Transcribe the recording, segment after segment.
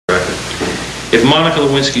If Monica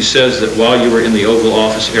Lewinski says that while you were in the Oval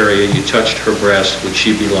Office area you touched her breast, would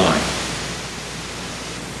she be lying?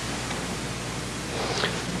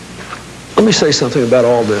 Let me say something about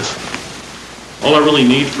all this. All I really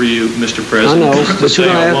need for you, Mr. President, I know, is to say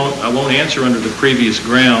I won't answer under the previous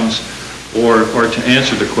grounds or to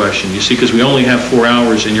answer the question. You see, because we only have 4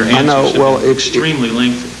 hours and your answers have been extremely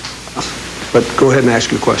lengthy. But go ahead and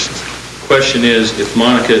ask your questions. The question is, if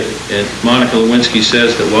Monica Lewinski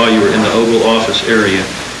says that while you were in the Oval Office area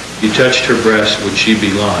you touched her breast, would she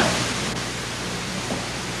be lying?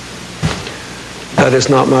 That is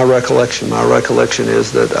not my recollection. My recollection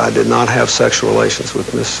is that I did not have sexual relations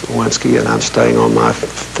with Ms. Lewinski, and I'm staying on my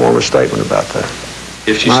former statement about that.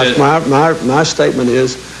 If she my statement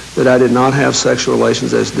is that I did not have sexual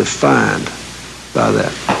relations as defined by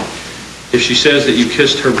that. If she says that you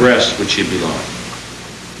kissed her breast, would she be lying?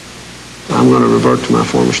 I'm going to revert to my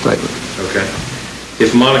former statement. Okay.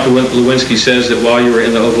 If Monica Lewinski says that while you were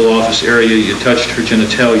in the Oval Office area you touched her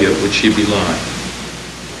genitalia, would she be lying?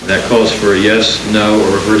 That calls for a yes, no,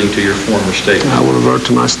 or reverting to your former statement. I will revert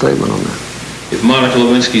to my statement on that. If Monica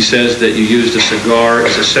Lewinski says that you used a cigar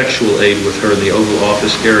as a sexual aid with her in the Oval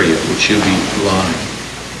Office area, would you be lying?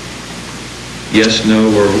 Yes, no,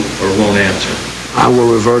 or won't answer? I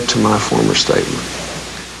will revert to my former statement.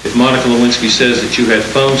 If Monica Lewinski says that you had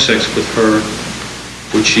phone sex with her,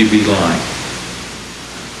 would she be lying?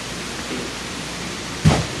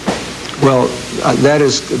 Well, that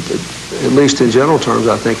is, at least in general terms,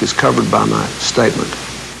 I think is covered by my statement.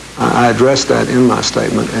 I addressed that in my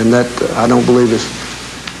statement, and that I don't believe is...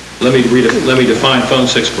 Let me define phone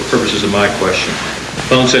sex for purposes of my question.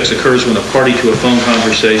 Phone sex occurs when a party to a phone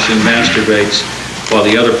conversation masturbates while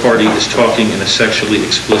the other party is talking in a sexually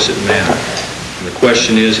explicit manner. And the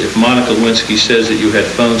question is, if Monica Lewinski says that you had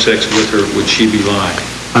phone sex with her, would she be lying?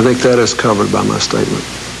 I think that is covered by my statement.